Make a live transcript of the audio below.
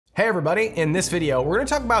Hey everybody, in this video, we're gonna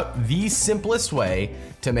talk about the simplest way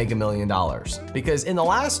to make $1 million. Because in the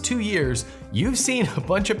last 2 years, you've seen a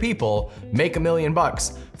bunch of people make $1 million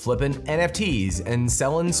flipping NFTs and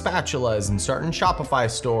selling spatulas and starting Shopify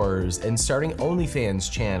stores and starting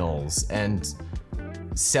OnlyFans channels and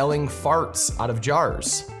selling farts out of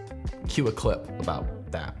jars. Cue a clip about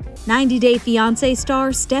that. 90 Day Fiancé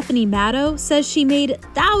star Stephanie Matto says she made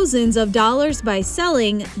thousands of dollars by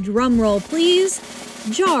selling, drumroll please,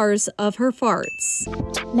 jars of her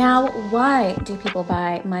farts. Now, why do people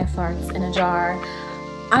buy my farts in a jar?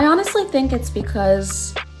 I honestly think it's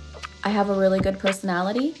because I have a really good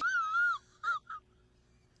personality.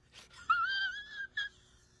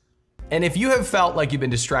 And if you have felt like you've been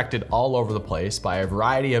distracted all over the place by a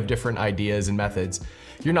variety of different ideas and methods,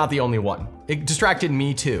 you're not the only one. It distracted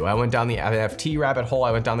me too. I went down the NFT rabbit hole,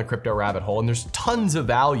 I went down the crypto rabbit hole, and there's tons of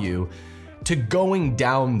value to going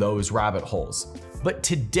down those rabbit holes. But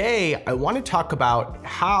today, I want to talk about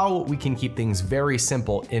how we can keep things very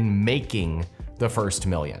simple in making the first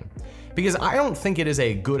million. Because I don't think it is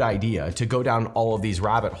a good idea to go down all of these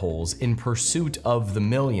rabbit holes in pursuit of the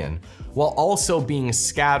million, while also being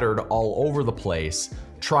scattered all over the place,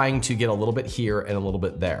 trying to get a little bit here and a little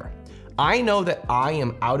bit there. I know that I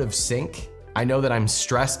am out of sync. I know that I'm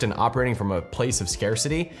stressed and operating from a place of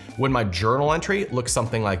scarcity when my journal entry looks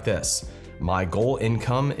something like this. My goal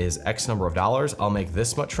income is X number of dollars. I'll make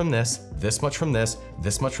this much from this much from this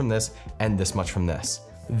much from this, and this much from this.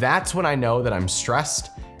 That's when I know that I'm stressed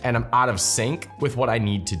and I'm out of sync with what I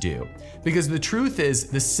need to do. Because the truth is,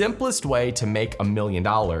 the simplest way to make $1 million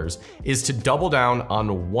is to double down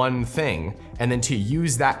on one thing and then to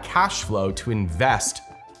use that cash flow to invest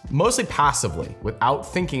mostly passively, without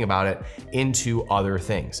thinking about it, into other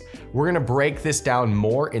things. We're gonna break this down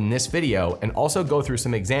more in this video and also go through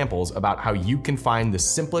some examples about how you can find the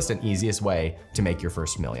simplest and easiest way to make your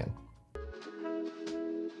first million.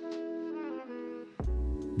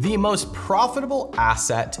 The most profitable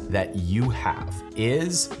asset that you have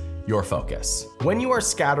is your focus. When you are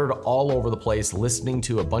scattered all over the place listening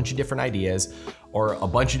to a bunch of different ideas or a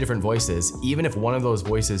bunch of different voices, even if one of those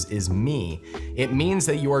voices is me, it means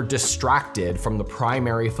that you are distracted from the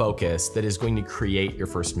primary focus that is going to create your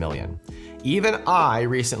first million. Even I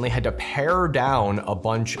recently had to pare down a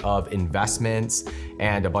bunch of investments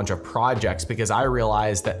and a bunch of projects because I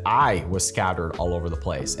realized that I was scattered all over the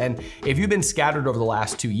place. And if you've been scattered over the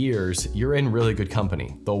last 2 years, you're in really good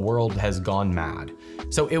company. The world has gone mad.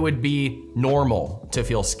 So it would be normal to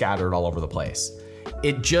feel scattered all over the place.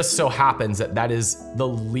 It just so happens that that is the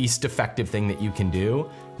least effective thing that you can do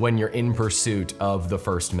when you're in pursuit of the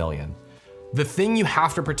first million. The thing you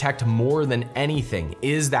have to protect more than anything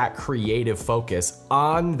is that creative focus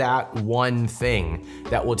on that one thing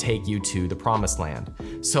that will take you to the promised land.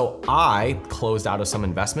 So I closed out of some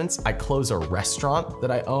investments. I closed a restaurant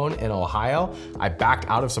that I own in Ohio. I backed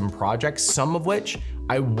out of some projects, some of which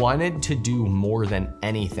I wanted to do more than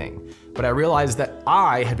anything. But I realized that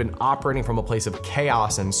I had been operating from a place of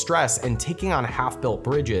chaos and stress and taking on half-built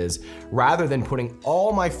bridges rather than putting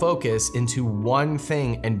all my focus into one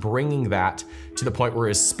thing and bringing that to the point where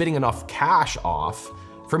it's spitting enough cash off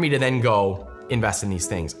for me to then go invest in these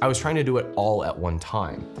things. I was trying to do it all at one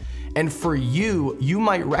time. And for you, you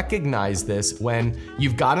might recognize this when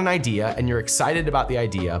you've got an idea and you're excited about the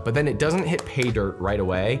idea, but then it doesn't hit pay dirt right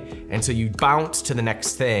away. And so you bounce to the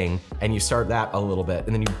next thing and you start that a little bit,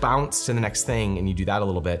 and then you bounce to the next thing and you do that a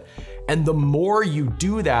little bit. And the more you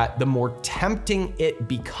do that, the more tempting it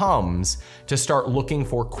becomes to start looking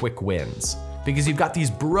for quick wins. Because you've got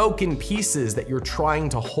these broken pieces that you're trying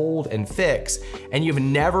to hold and fix, and you've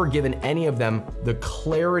never given any of them the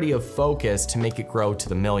clarity of focus to make it grow to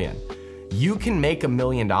the million. You can make $1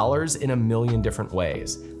 million in a million different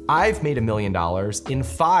ways. I've made $1 million in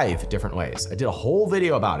 5 different ways. I did a whole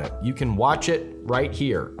video about it. You can watch it right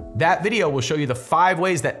here. That video will show you the 5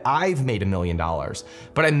 ways that I've made $1 million,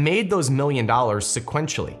 but I made those $1 million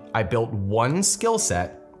sequentially. I built one skill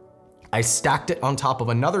set, I stacked it on top of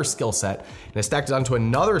another skill set, and I stacked it onto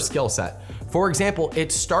another skill set. For example,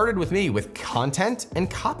 it started with me with content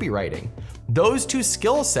and copywriting. Those 2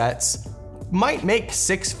 skill sets might make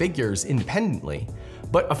 6 figures independently.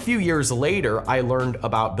 But a few years later, I learned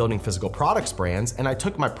about building physical products brands, and I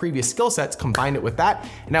took my previous skill sets, combined it with that,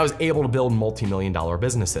 and I was able to build multi-million-dollar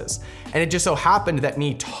businesses. And it just so happened that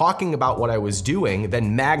me talking about what I was doing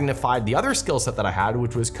then magnified the other skill set that I had,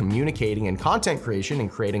 which was communicating and content creation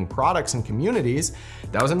and creating products and communities.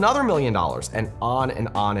 That was another $1 million, and on and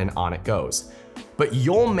on and on it goes. But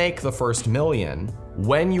you'll make the first million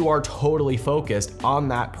when you are totally focused on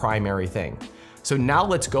that primary thing. So now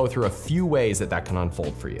let's go through a few ways that that can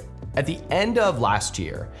unfold for you. At the end of last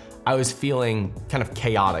year, I was feeling kind of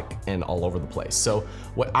chaotic and all over the place. So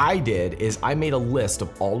what I did is I made a list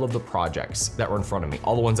of all of the projects that were in front of me,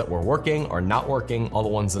 all the ones that were working or not working, all the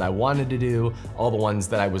ones that I wanted to do, all the ones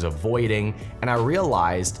that I was avoiding. And I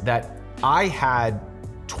realized that I had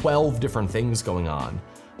 12 different things going on,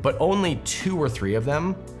 but only 2 or 3 of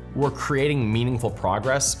them were creating meaningful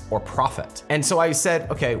progress or profit. And so I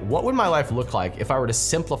said, okay, what would my life look like if I were to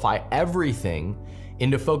simplify everything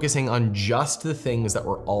into focusing on just the things that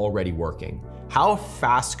were already working? How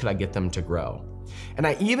fast could I get them to grow? And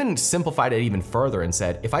I even simplified it even further and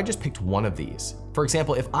said, if I just picked one of these, for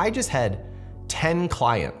example, if I just had 10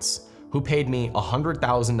 clients who paid me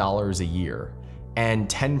 $100,000 a year and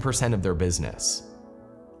 10% of their business,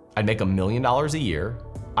 I'd make $1 million a year.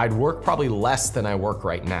 I'd work probably less than I work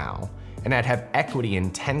right now, and I'd have equity in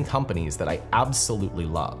 10 companies that I absolutely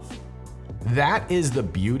love. That is the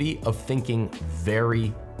beauty of thinking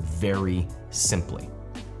very, very simply.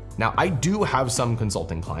 Now, I do have some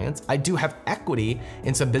consulting clients. I do have equity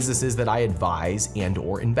in some businesses that I advise and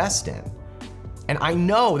or invest in. And I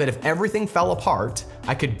know that if everything fell apart,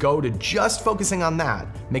 I could go to just focusing on that,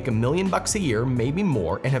 make $1 million a year, maybe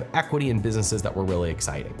more, and have equity in businesses that were really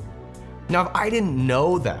exciting. Now, if I didn't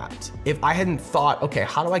know that, if I hadn't thought, okay,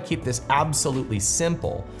 how do I keep this absolutely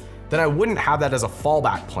simple, then I wouldn't have that as a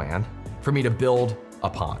fallback plan for me to build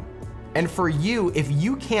upon. And for you, if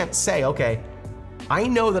you can't say, okay, I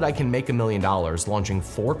know that I can make $1 million launching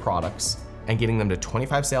 4 products and getting them to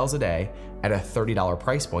 25 sales a day at a $30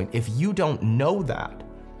 price point, if you don't know that,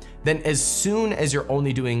 then as soon as you're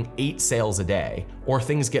only doing 8 sales a day, or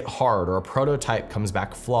things get hard, or a prototype comes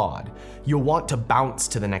back flawed, you'll want to bounce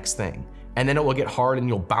to the next thing. And then it will get hard and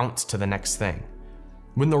you'll bounce to the next thing.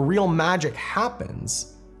 When the real magic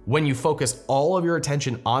happens, when you focus all of your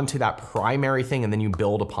attention onto that primary thing and then you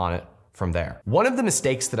build upon it from there. One of the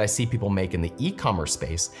mistakes that I see people make in the e-commerce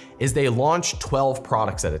space is they launch 12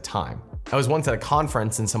 products at a time. I was once at a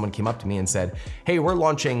conference and someone came up to me and said, hey, we're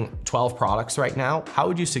launching 12 products right now. How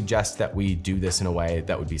would you suggest that we do this in a way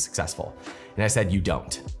that would be successful? And I said, you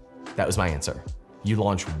don't. That was my answer. You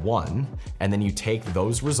launch 1, and then you take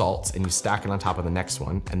those results and you stack it on top of the next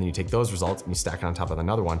one, and then you take those results and you stack it on top of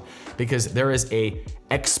another one, because there is a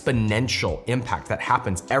exponential impact that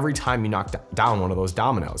happens every time you knock down one of those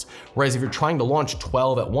dominoes. Whereas if you're trying to launch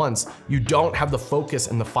 12 at once, you don't have the focus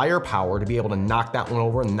and the firepower to be able to knock that one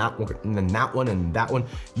over and that one and then that one and that one.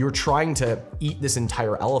 You're trying to eat this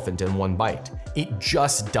entire elephant in one bite. It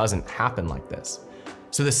just doesn't happen like this.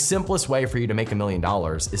 So the simplest way for you to make $1 million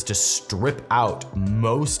is to strip out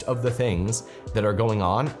most of the things that are going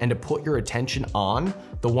on and to put your attention on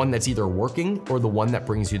the one that's either working or the one that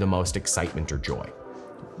brings you the most excitement or joy.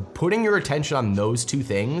 Putting your attention on those 2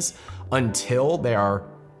 things until they are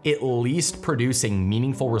at least producing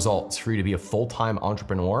meaningful results for you to be a full-time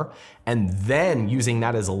entrepreneur, and then using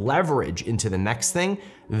that as leverage into the next thing,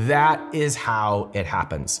 that is how it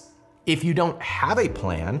happens. If you don't have a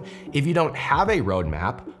plan, if you don't have a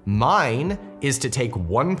roadmap, mine is to take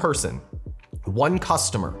one person, one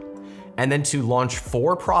customer, and then to launch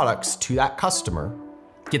 4 products to that customer,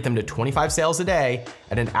 get them to 25 sales a day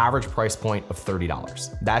at an average price point of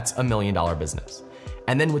 $30. That's $1 million business.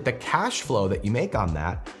 And then with the cash flow that you make on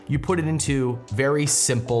that, you put it into very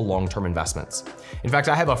simple long-term investments. In fact,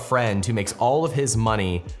 I have a friend who makes all of his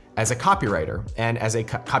money as a copywriter and as a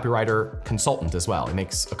copywriter consultant as well. He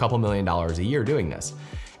makes a couple $1 million a year doing this.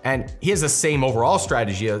 And he has the same overall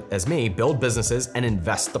strategy as me, build businesses and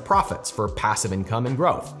invest the profits for passive income and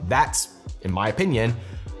growth. That's, in my opinion,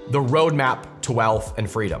 the roadmap to wealth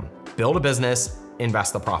and freedom. Build a business,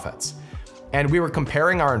 invest the profits. And we were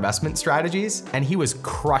comparing our investment strategies, and he was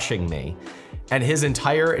crushing me. And his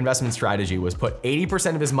entire investment strategy was put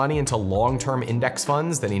 80% of his money into long-term index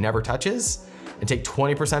funds that he never touches, and take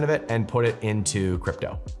 20% of it and put it into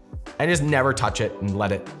crypto. And just never touch it and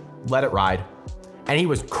let it ride. And he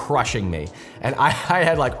was crushing me. And I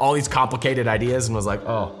had like all these complicated ideas and was like,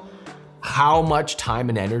 oh, how much time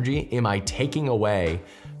and energy am I taking away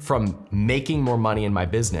from making more money in my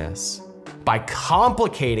business by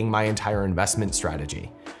complicating my entire investment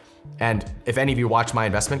strategy? And if any of you watch my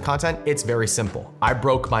investment content, it's very simple. I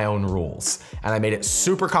broke my own rules and I made it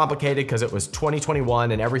super complicated because it was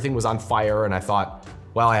 2021 and everything was on fire, and I thought,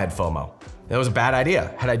 well, I had FOMO. That was a bad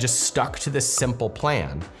idea. Had I just stuck to this simple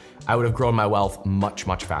plan, I would have grown my wealth much,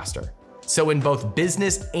 much faster. So in both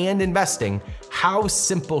business and investing, how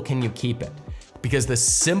simple can you keep it? Because the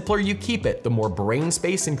simpler you keep it, the more brain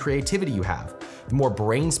space and creativity you have. The more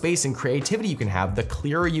brain space and creativity you can have, the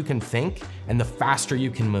clearer you can think and the faster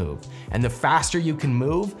you can move. And the faster you can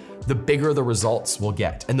move, the bigger the results will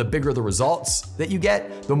get. And the bigger the results that you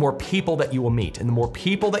get, the more people that you will meet. And the more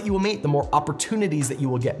people that you will meet, the more opportunities that you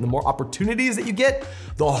will get. And the more opportunities that you get,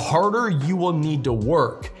 the harder you will need to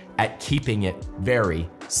work at keeping it very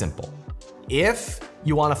simple. If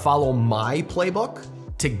you want to follow my playbook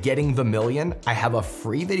to getting the million, I have a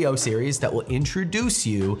free video series that will introduce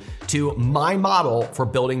you to my model for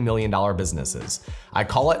building $1 million businesses. I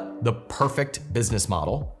call it the perfect business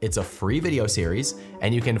model. It's a free video series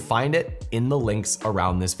and you can find it in the links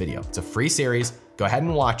around this video. It's a free series. Go ahead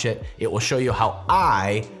and watch it. It will show you how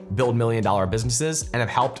I build $1 million businesses and have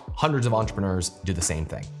helped hundreds of entrepreneurs do the same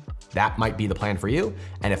thing. That might be the plan for you.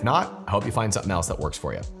 And if not, I hope you find something else that works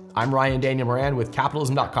for you. I'm Ryan Daniel Moran with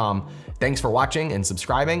Capitalism.com. Thanks for watching and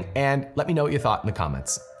subscribing, and let me know what you thought in the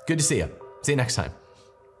comments. Good to see you. See you next time.